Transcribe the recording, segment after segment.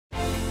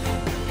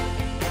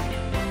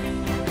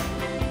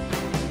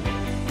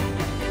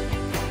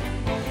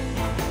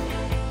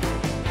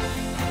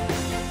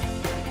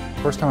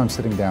First time I'm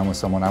sitting down with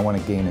someone, I want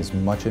to gain as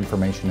much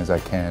information as I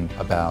can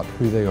about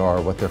who they are,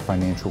 what their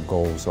financial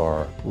goals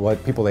are,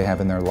 what people they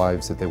have in their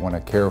lives that they want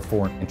to care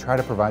for, and try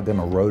to provide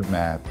them a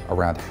roadmap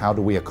around how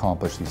do we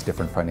accomplish these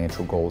different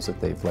financial goals that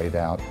they've laid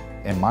out.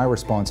 And my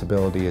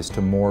responsibility is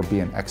to more be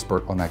an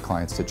expert on that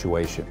client's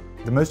situation.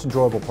 The most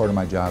enjoyable part of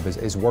my job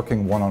is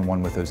working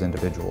one-on-one with those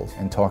individuals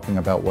and talking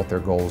about what their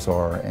goals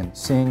are and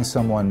seeing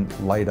someone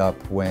light up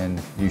when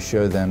you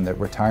show them that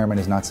retirement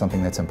is not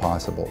something that's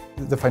impossible.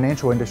 The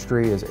financial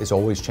industry is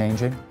always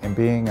changing, and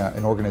being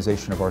an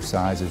organization of our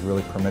size has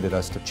really permitted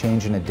us to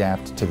change and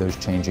adapt to those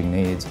changing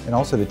needs and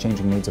also the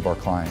changing needs of our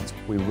clients.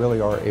 We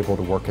really are able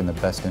to work in the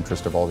best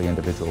interest of all the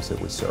individuals that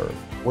we serve.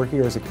 We're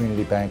here as a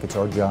community bank. It's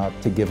our job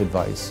to give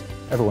advice.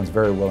 Everyone's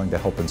very willing to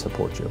help and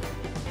support you.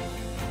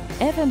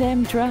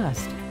 F&M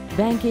Trust,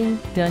 banking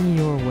done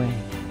your way.